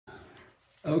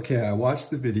Okay, I watched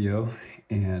the video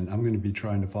and I'm going to be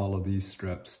trying to follow these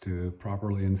steps to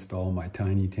properly install my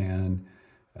TinyTAN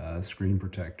screen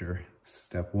protector.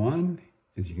 Step 1,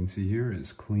 as you can see here,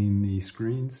 is clean the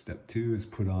screen. Step 2 is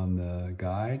put on the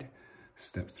guide.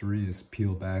 Step 3 is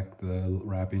peel back the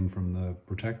wrapping from the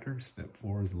protector. Step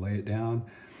 4 is lay it down.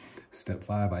 Step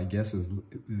 5, I guess, is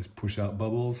push out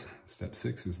bubbles. Step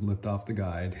 6 is lift off the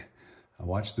guide. I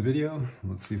watched the video.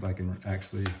 Let's see if I can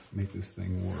actually make this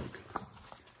thing work.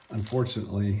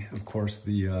 Unfortunately, of course,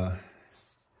 the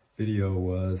video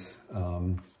was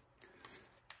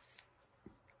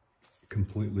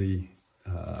completely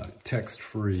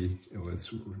text-free. It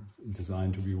was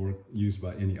designed to be used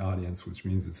by any audience, which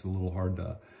means it's a little hard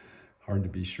to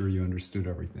be sure you understood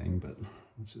everything. But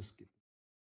let's just get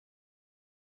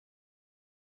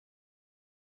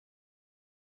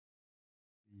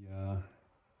the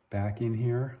backing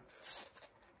here.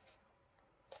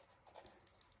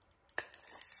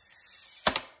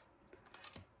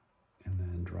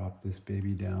 Drop this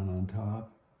baby down on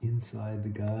top inside the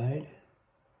guide.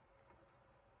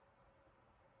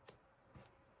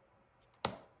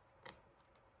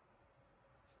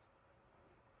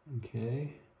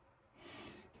 Okay.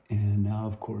 And now,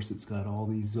 of course, it's got all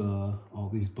these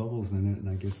bubbles in it, and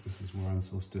I guess this is where I'm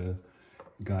supposed to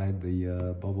guide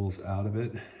the bubbles out of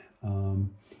it.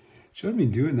 Showed me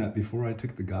doing that before I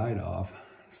took the guide off,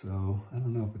 so I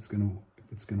don't know if it's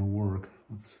gonna work.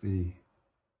 Let's see.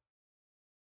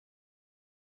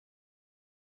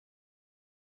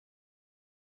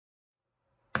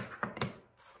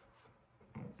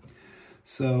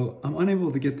 So I'm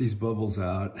unable to get these bubbles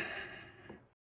out,